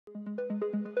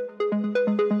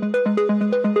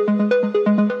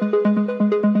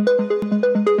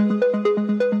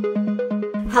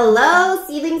Hello,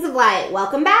 seedlings of light.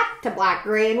 Welcome back to Black,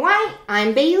 Gray, and White.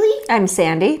 I'm Bailey. I'm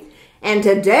Sandy. And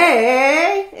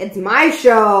today, it's my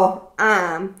show.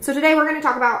 So today we're going to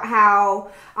talk about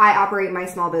how I operate my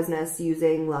small business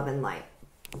using love and light.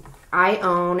 I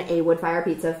own a wood fire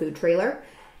pizza food trailer,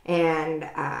 and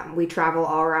we travel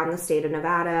all around the state of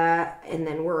Nevada, and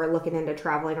then we're looking into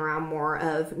traveling around more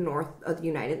of north of the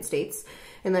United States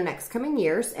in the next coming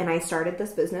years. And I started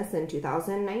this business in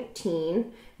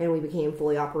 2019, and we became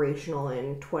fully operational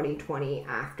in 2020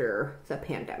 after the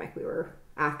pandemic.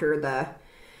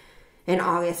 In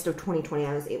August of 2020,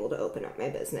 I was able to open up my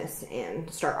business and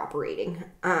start operating.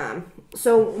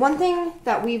 So one thing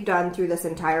that we've done through this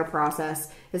entire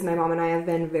process is my mom and I have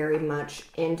been very much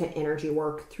into energy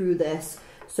work through this.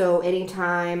 So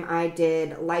anytime I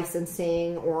did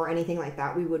licensing or anything like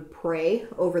that, we would pray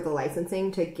over the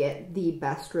licensing to get the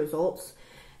best results.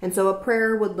 And so a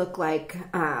prayer would look like,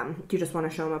 do you just want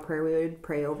to show them a prayer we would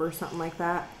pray over, something like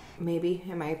that? Maybe.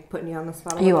 Am I putting you on the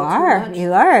spot? You are. I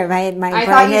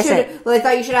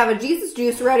thought you should have a Jesus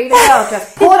juice ready to go.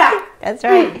 Just pull it out. That's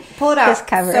right. Pull it out. Just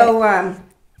cover it.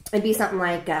 It'd be something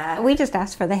like... we just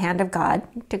asked for the hand of God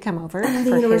to come over. The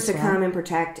universe to come and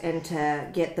protect and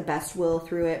to get the best will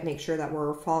through it. Make sure that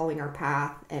we're following our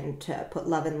path and to put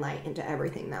love and light into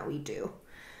everything that we do.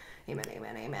 Amen,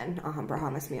 amen, amen. Aham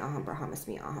Brahmasmi, Aham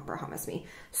Brahmasmi, Aham Brahmasmi.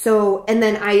 So, and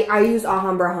then I use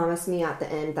Aham Brahmasmi at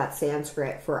the end. That's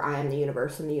Sanskrit for I am the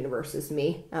universe and the universe is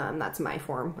me. That's my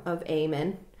form of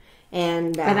amen.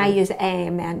 And I use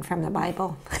amen from the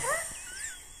Bible.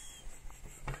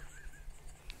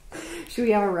 Should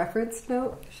we have a reference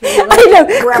note? I know.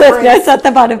 Cliff notes at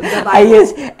the bottom. I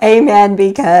use amen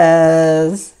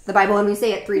because... The Bible, and we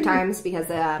say it 3 times because...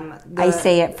 I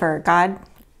say it for God,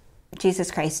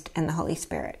 Jesus Christ, and the Holy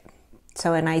Spirit.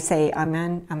 So when I say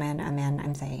amen, amen, amen,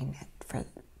 I'm saying it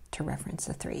to reference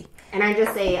the 3. And I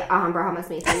just say Aham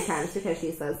Brahmasmi 3 times because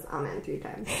she says amen 3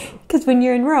 times. Because when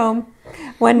you're in Rome,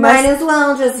 might as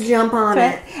well just jump on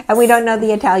it. And we don't know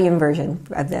the Italian version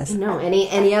of this. No,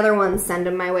 any other ones, send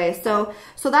them my way. So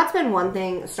that's been one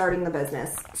thing, starting the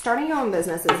business. Starting your own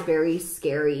business is very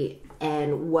scary.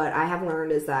 And what I have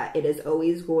learned is that it is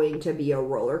always going to be a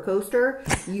roller coaster.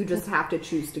 You just have to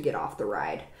choose to get off the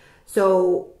ride.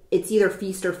 So it's either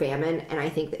feast or famine. And I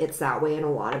think that it's that way in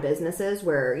a lot of businesses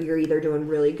where you're either doing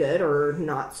really good or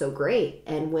not so great.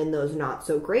 And when those not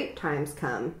so great times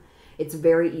come, it's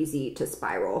very easy to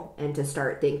spiral and to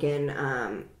start thinking,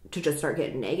 to just start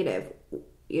getting negative.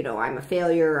 You know, I'm a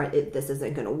failure. This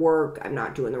isn't going to work. I'm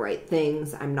not doing the right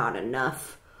things. I'm not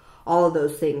enough. All of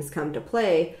those things come to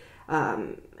play.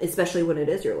 Especially when it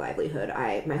is your livelihood.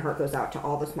 My heart goes out to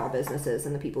all the small businesses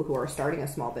and the people who are starting a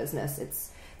small business.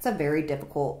 It's a very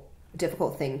difficult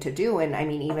thing to do. And I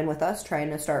mean, even with us trying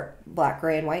to start Black,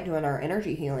 Gray, and White doing our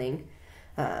energy healing,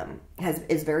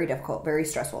 is very difficult, very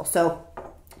stressful. So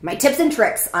my tips and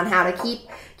tricks on how to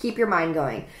keep your mind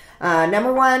going.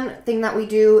 Number 1 thing that we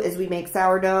do is we make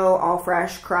sourdough, all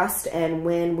fresh crust. And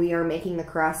when we are making the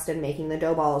crust and making the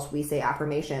dough balls, we say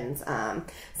affirmations,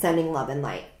 sending love and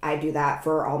light. I do that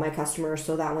for all my customers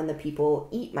so that when the people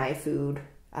eat my food,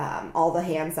 all the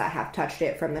hands that have touched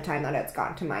it from the time that it's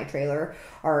gotten to my trailer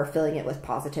are filling it with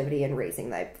positivity and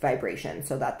raising the vibration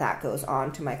so that goes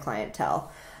on to my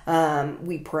clientele.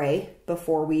 We pray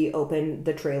before we open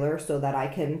the trailer so that I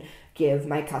can give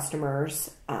my customers,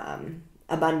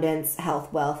 abundance,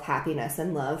 health, wealth, happiness,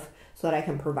 and love, so that I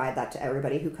can provide that to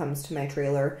everybody who comes to my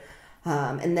trailer.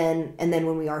 And then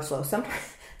when we are slow,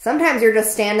 sometimes you're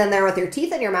just standing there with your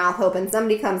teeth in your mouth hoping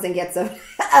somebody comes and gets a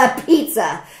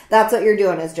pizza. That's what you're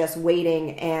doing, is just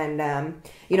waiting. And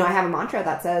I have a mantra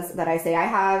that says that I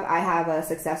have a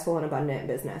successful and abundant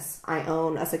business. I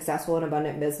own a successful and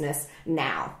abundant business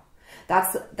now.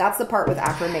 That's the part with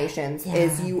affirmations,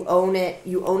 is you own it.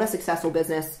 You own a successful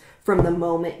business from the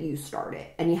moment you start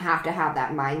it. And you have to have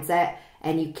that mindset,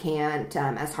 and you can't,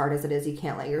 as hard as it is, you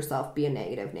can't let yourself be a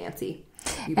negative Nancy.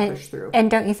 You push through. And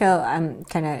don't you feel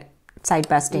kind of side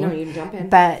busting? No, you can jump in.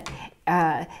 But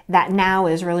that now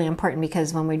is really important,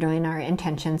 because when we're doing our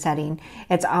intention setting,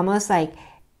 it's almost like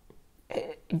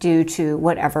due to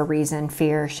whatever reason,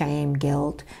 fear, shame,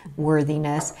 guilt,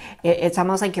 worthiness, it's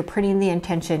almost like you're putting the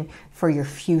intention for your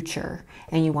future,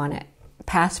 and you want it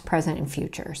past, present, and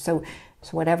future. So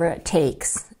whatever it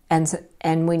takes.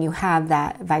 And when you have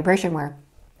that vibration where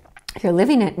you're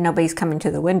living it, nobody's coming to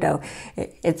the window,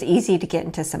 it's easy to get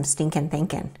into some stinking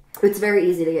thinking. It's very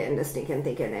easy to get into stinking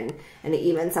thinking. And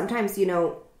even sometimes,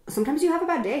 sometimes you have a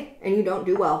bad day and you don't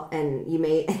do well, and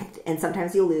and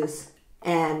sometimes you lose.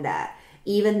 And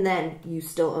even then you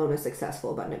still own a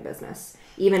successful, abundant business.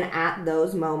 Even at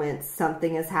those moments,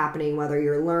 something is happening, whether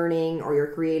you're learning or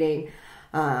you're creating.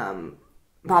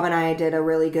 Bob and I did a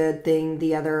really good thing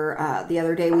the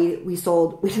other day. We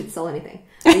didn't sell anything.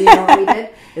 You know what we did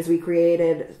is we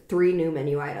created 3 new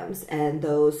menu items, and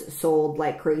those sold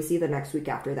like crazy the next week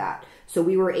after that. So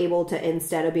we were able to,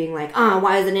 instead of being like,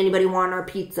 why doesn't anybody want our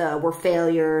pizza? We're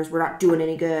failures. We're not doing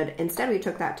any good. Instead, we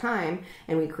took that time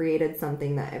and we created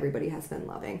something that everybody has been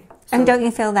loving. So, and don't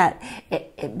you feel that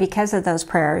because of those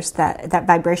prayers, that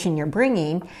vibration you're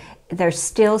bringing, there's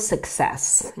still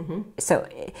success. Mm-hmm. So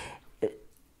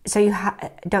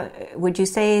would you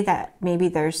say that maybe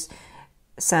there's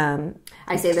some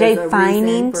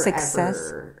defining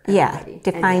success?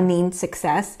 Defining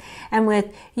success. And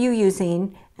with you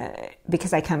using,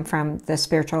 because I come from the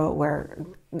spiritual where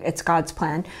it's God's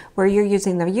plan, where you're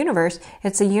using the universe,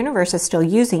 it's the universe is still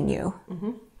using you.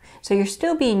 Mm-hmm. So you're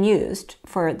still being used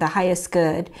for the highest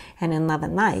good and in love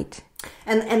and light.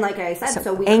 And like I said,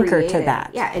 so we anchor to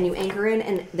that. Yeah, and you anchor in,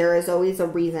 and there is always a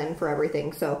reason for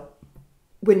everything. So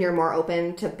when you're more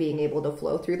open to being able to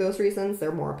flow through those reasons,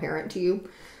 they're more apparent to you.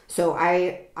 So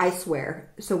I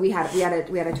swear. So we had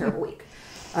a terrible week.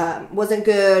 Wasn't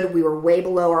good. We were way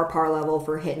below our par level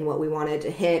for hitting what we wanted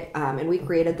to hit. And we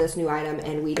created this new item,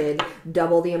 and we did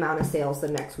double the amount of sales the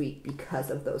next week because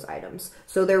of those items.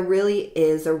 So there really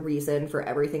is a reason for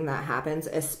everything that happens,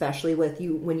 especially with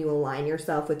you when you align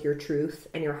yourself with your truth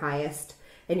and your highest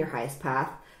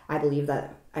path. I believe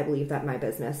that my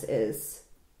business is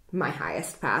my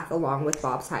highest path, along with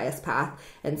Bob's highest path,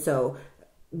 and so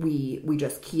we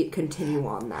just continue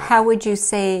on that. How would you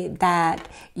say that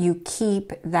you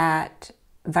keep that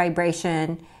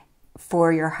vibration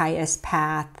for your highest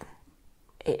path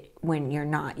when you're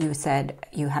not? You said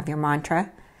you have your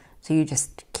mantra, so you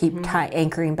just keep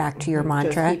anchoring back to your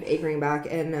mantra. Just keep anchoring back,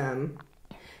 and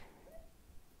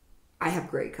I have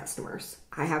great customers.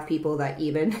 I have people that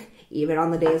even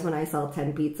on the days when I sell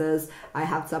 10 pizzas, I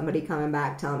have somebody coming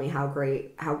back telling me how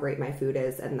great my food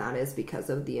is, and that is because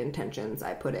of the intentions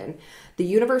I put in. The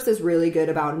universe is really good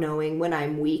about knowing when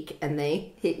I'm weak, and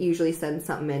it usually sends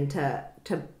something in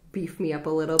to beef me up a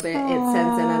little bit. Aww. It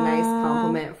sends in a nice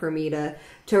compliment for me to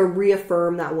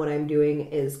reaffirm that what I'm doing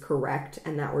is correct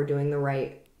and that we're doing the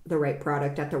right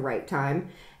product at the right time.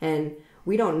 And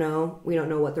we don't know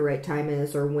what the right time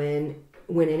is or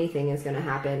when anything is going to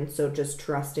happen. So just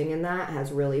trusting in that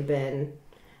has really been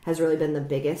the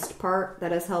biggest part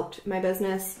that has helped my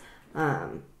business.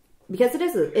 Because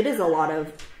it is a lot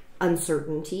of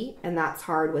uncertainty, and that's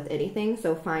hard with anything.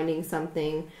 So finding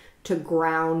something to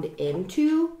ground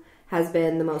into has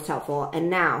been the most helpful.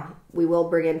 And now we will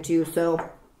bring into,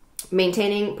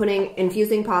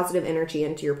 infusing positive energy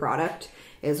into your product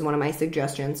is one of my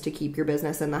suggestions to keep your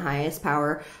business in the highest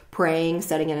power. Praying,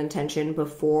 setting an intention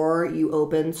before you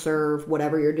open, serve,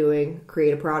 whatever you're doing,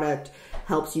 create a product,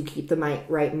 helps you keep the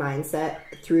right mindset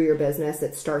through your business.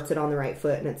 It starts it on the right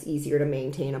foot, and it's easier to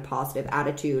maintain a positive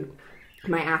attitude.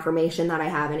 My affirmation that I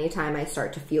have anytime I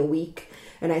start to feel weak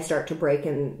and I start to break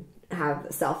and have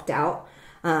self-doubt,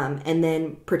 and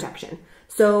then protection.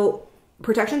 So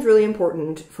protection is really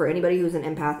important for anybody who's an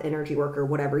empath, energy worker,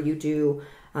 whatever you do.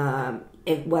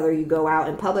 Whether you go out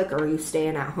in public or you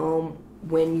staying at home,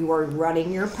 when you are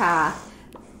running your path,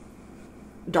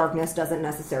 darkness doesn't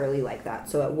necessarily like that.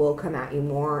 So it will come at you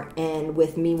more. And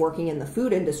with me working in the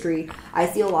food industry, I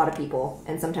see a lot of people,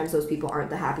 and sometimes those people aren't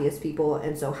the happiest people.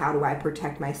 And so how do I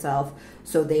protect myself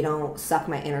so they don't suck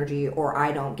my energy, or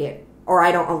I don't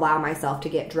allow myself to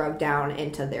get drugged down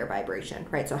into their vibration,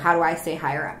 right? So how do I stay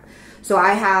higher up? So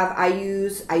I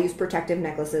use protective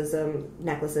necklaces.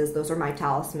 Those are my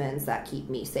talismans that keep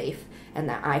me safe and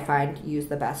that I find use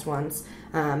the best ones.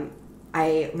 My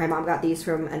mom got these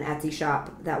from an Etsy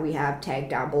shop that we have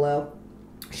tagged down below.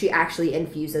 She actually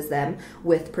infuses them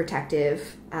with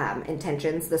protective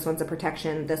intentions. This one's a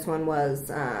protection. This one was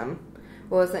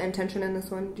what was the intention in this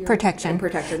one? Protection.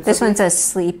 Protection. This one says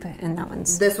sleep, and that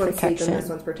one's this one's protection. Sleep, and this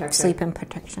one's protection. Sleep and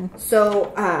protection.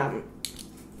 So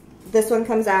this one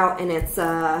comes out, and it's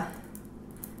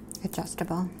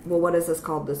adjustable. Well, what is this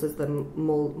called? This is the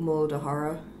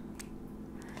Muladhara.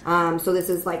 So this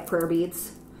is like prayer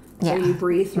beads. So you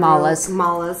breathe through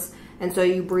malas. And so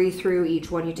you breathe through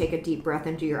each one. You take a deep breath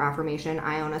into your affirmation.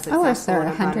 I own a successful and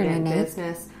abundant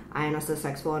business. I own a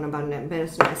successful and abundant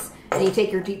business. And you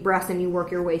take your deep breaths and you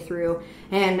work your way through.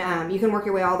 And you can work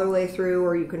your way all the way through,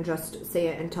 or you can just say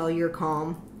it until you're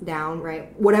calm down,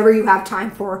 right? Whatever you have time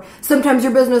for. Sometimes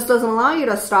your business doesn't allow you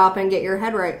to stop and get your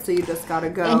head right, so you just got to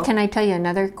go. And can I tell you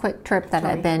another quick trip that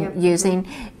I've been using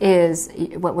is,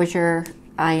 what was your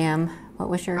What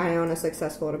was your? I own a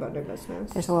successful and abundant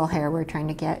business. There's a little hair we're trying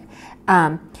to get.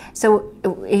 So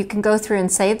you can go through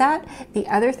and say that. The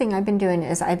other thing I've been doing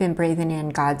is I've been breathing in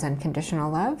God's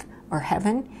unconditional love or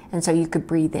heaven, and so you could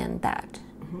breathe in that.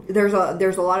 There's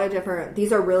a lot of different.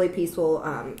 These are really peaceful.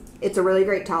 It's a really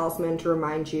great talisman to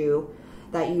remind you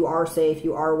that you are safe,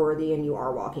 you are worthy, and you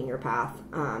are walking your path.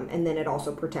 And then it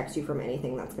also protects you from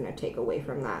anything that's going to take away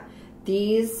from that.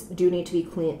 These do need to be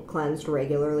cleansed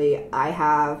regularly. I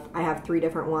have 3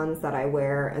 different ones that I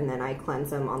wear, and then I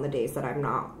cleanse them on the days that I'm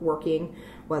not working,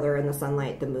 whether in the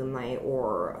sunlight, the moonlight,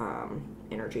 or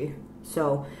energy.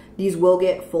 So these will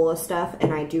get full of stuff,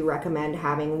 and I do recommend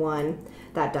having one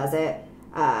that does it.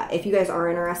 If you guys are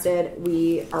interested,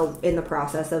 we are in the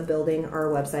process of building our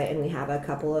website, and we have a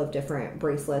couple of different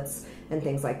bracelets and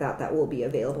things like that that will be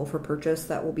available for purchase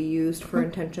that will be used for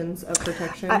intentions of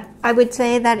protection. I would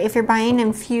say that if you're buying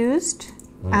infused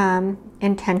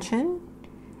intention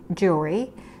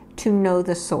jewelry, to know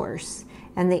the source.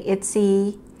 And the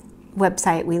Etsy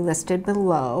website we listed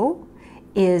below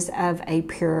is of a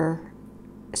pure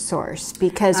source,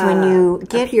 because when you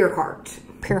get a pure heart,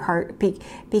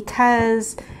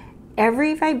 because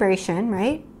every vibration,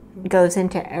 right, goes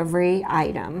into every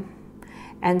item.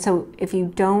 And so if you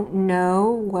don't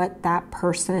know what that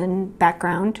person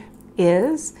background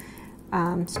is,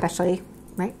 especially,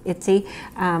 right, Etsy,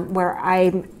 where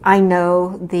I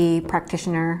know the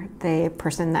practitioner, the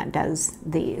person that does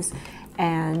these,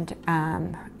 and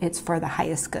it's for the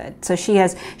highest good. So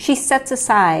she sets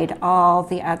aside all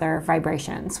the other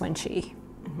vibrations when she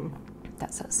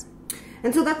does this.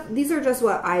 And so these are just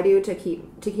what I do to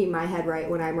keep my head right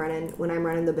when I'm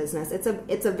running the business. It's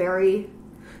a very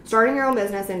starting your own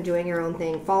business and doing your own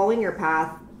thing, following your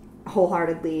path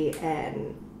wholeheartedly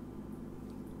and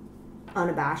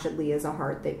unabashedly is a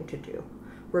hard thing to do,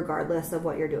 regardless of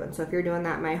what you're doing. So if you're doing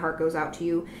that, my heart goes out to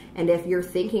you. And if you're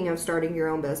thinking of starting your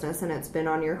own business and it's been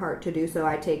on your heart to do so,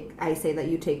 I say that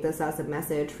you take this as a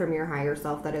message from your higher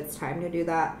self that it's time to do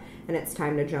that and it's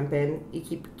time to jump in. You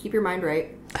keep your mind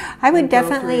right. I would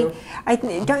definitely.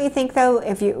 Don't you think though,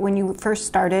 when you first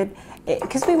started,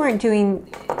 because we weren't doing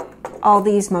all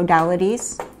these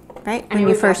modalities, right? When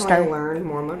you first started, learned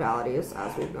more modalities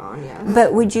as we've gone. Yes.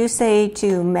 But would you say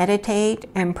to meditate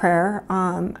and prayer?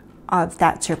 If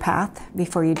that's your path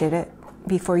before you did it,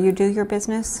 before you do your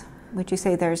business? Would you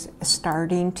say there's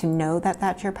starting to know that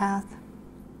that's your path?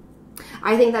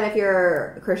 I think that if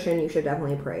you're a Christian, you should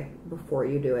definitely pray before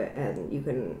you do it, and you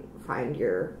can find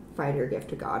your gift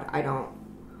to God. I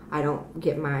don't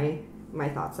get my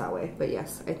thoughts that way, but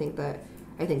yes, I think that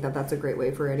that's a great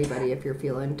way for anybody if you're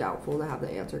feeling doubtful to have the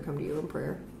answer come to you in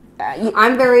prayer.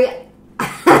 I'm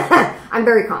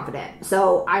very confident,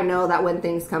 so I know that when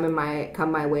things come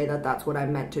my way, that's what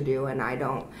I'm meant to do, and I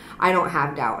don't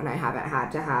have doubt, and I haven't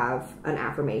had to have an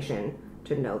affirmation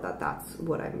to know that that's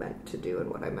what I'm meant to do and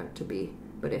what I'm meant to be.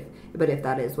 But if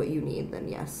that is what you need, then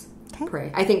yes, okay.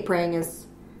 Pray. I think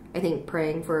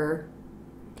praying for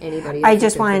anybody. I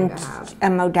just want a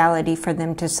modality for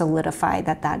them to solidify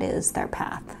that is their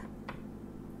path.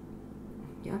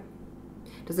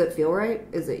 Does it feel right?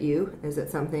 Is it you? Is it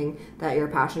something that you're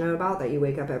passionate about, that you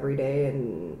wake up every day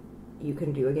and you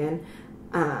can do again?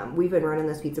 We've been running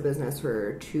this pizza business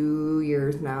for 2.5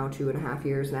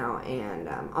 years now, and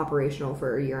operational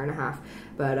for 1.5 years.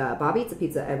 But Bob eats a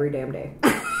pizza every damn day.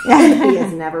 He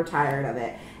is never tired of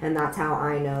it. And that's how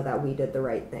I know that we did the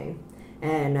right thing.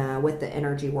 And with the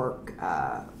energy work,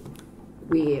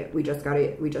 we just got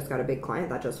a big client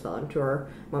that just fell into our.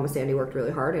 Mama Sandy worked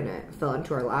really hard and it fell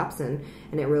into our laps, and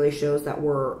it really shows that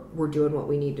we're doing what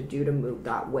we need to do to move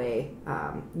that way.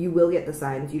 You will get the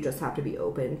signs. You just have to be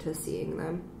open to seeing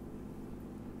them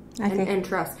and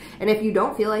trust. And if you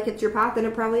don't feel like it's your path, then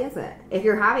it probably isn't. If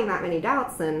you're having that many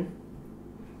doubts, then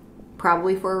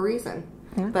probably for a reason.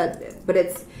 Yeah. But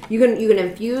it's you can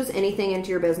infuse anything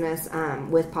into your business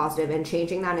with positive, and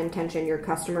changing that intention. Your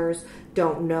customers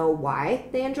don't know why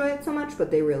they enjoy it so much, but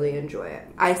they really enjoy it.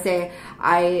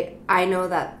 I know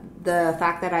that the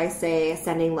fact that I say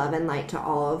sending love and light to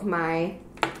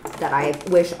that I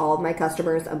wish all of my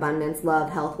customers abundance,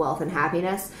 love, health, wealth, and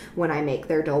happiness when I make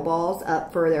their dough balls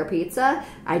up for their pizza.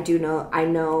 I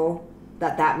know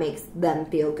that makes them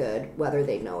feel good whether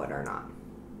they know it or not.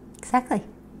 Exactly.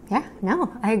 Yeah,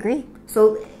 no, I agree.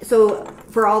 So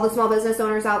for all the small business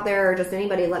owners out there, or just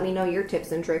anybody, let me know your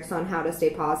tips and tricks on how to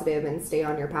stay positive and stay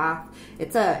on your path.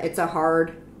 It's a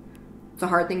hard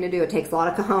thing to do. It takes a lot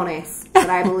of cojones, but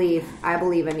I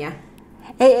believe in you.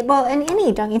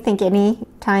 Don't you think any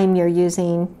time you're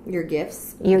using your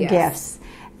gifts, gifts,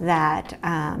 that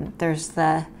there's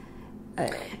the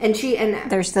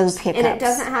and there's those hiccups. And it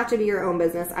doesn't have to be your own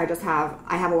business. I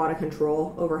have a lot of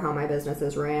control over how my business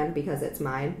is ran because it's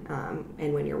mine.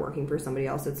 And when you're working for somebody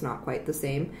else, it's not quite the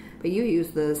same. But you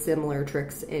use the similar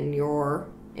tricks in your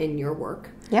work.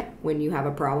 Yep. When you have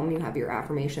a problem, you have your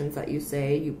affirmations that you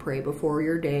say. You pray before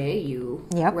your day. You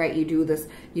do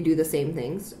the same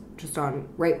things. Just on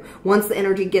once the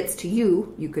energy gets to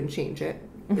you, you can change it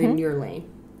in your lane.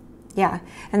 Yeah,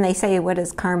 and they say, what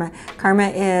is karma? Karma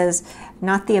is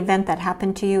not the event that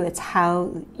happened to you, it's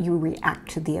how you react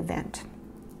to the event.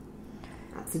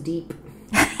 That's deep.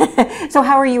 So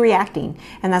how are you reacting?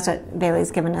 And that's what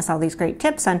Bailey's given us all these great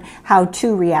tips on how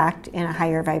to react in a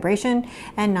higher vibration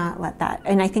and not let that.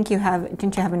 And I think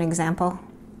didn't you have an example?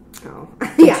 Oh,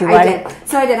 yeah, I did.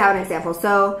 So I did have an example.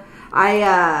 So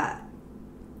I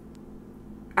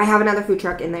have another food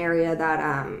truck in the area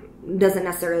that doesn't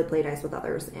necessarily play nice with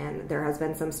others, and there has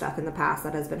been some stuff in the past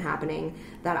that has been happening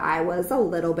that I was a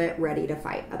little bit ready to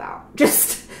fight about.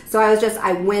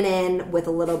 I went in with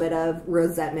a little bit of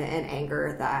resentment and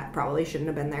anger that probably shouldn't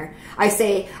have been there. I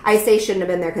say shouldn't have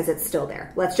been there because it's still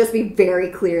there. Let's just be very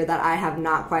clear that I have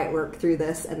not quite worked through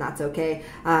this, and that's okay.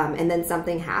 And then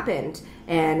something happened,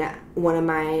 and one of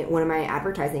my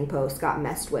advertising posts got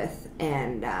messed with,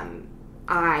 and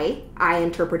I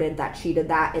interpreted that she did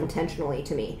that intentionally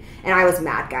to me. And I was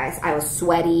mad, guys. I was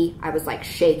sweaty. I was like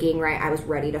shaking, right? I was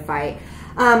ready to fight.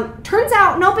 Turns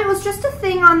out, nope, it was just a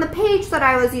thing on the page that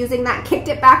I was using that kicked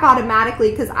it back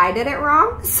automatically because I did it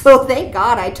wrong. So thank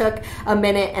God I took a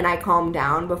minute and I calmed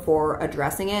down before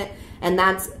addressing it. And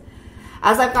that's,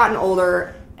 as I've gotten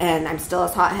older and I'm still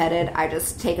as hot-headed, I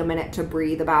just take a minute to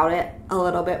breathe about it a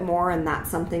little bit more. And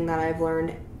that's something that I've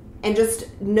learned. And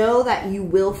just know that you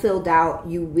will feel doubt,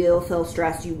 you will feel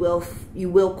stress, you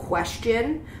will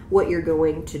question what you're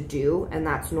going to do, and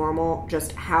that's normal.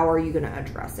 Just how are you going to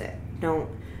address it?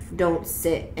 Don't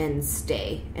sit and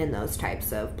stay in those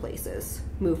types of places.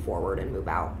 Move forward and move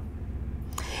out.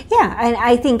 Yeah, and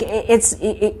I think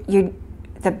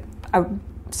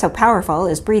so powerful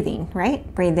is breathing,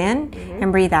 right? Breathe in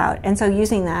and breathe out, and so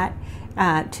using that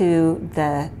to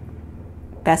the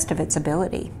best of its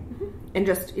ability. And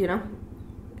just,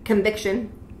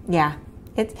 conviction. Yeah.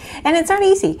 It's not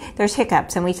easy. There's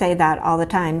hiccups, and we say that all the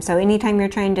time. So anytime you're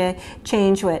trying to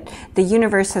change what the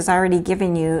universe has already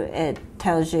given you, it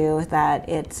tells you that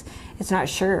it's not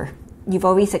sure. You've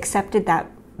always accepted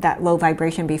that low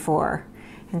vibration before,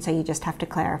 and so you just have to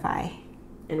clarify.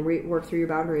 And work through your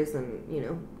boundaries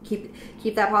and,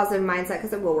 keep that positive mindset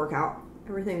because it will work out.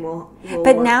 Everything will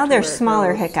but now there's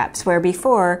smaller hiccups where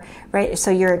before, right?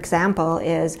 So your example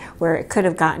is where it could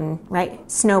have gotten, right,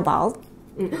 snowballed.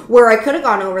 Where I could have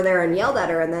gone over there and yelled at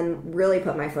her and then really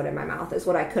put my foot in my mouth is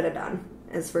what I could have done,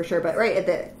 is for sure. But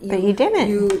but you didn't.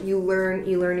 You learn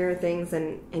your things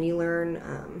and you learn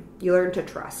to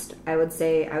trust. I would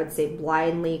say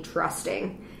blindly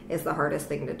trusting is the hardest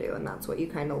thing to do, and that's what you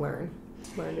kind of learn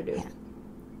to do. Yeah. So.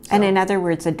 And in other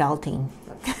words, adulting.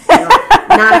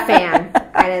 Not a fan.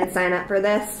 I didn't sign up for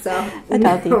this, so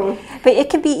adulting. No. But it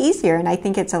can be easier, and I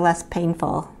think it's a less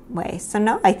painful way. So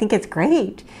no, I think it's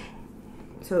great.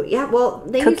 So yeah, well,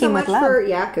 thank you so much for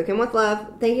Cooking with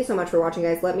Love. Thank you so much for watching,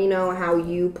 guys. Let me know how do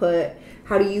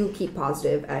you keep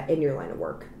positive in your line of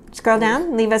work. Scroll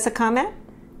down, leave us a comment.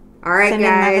 All right,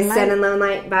 guys. Send in love and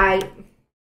light. Bye.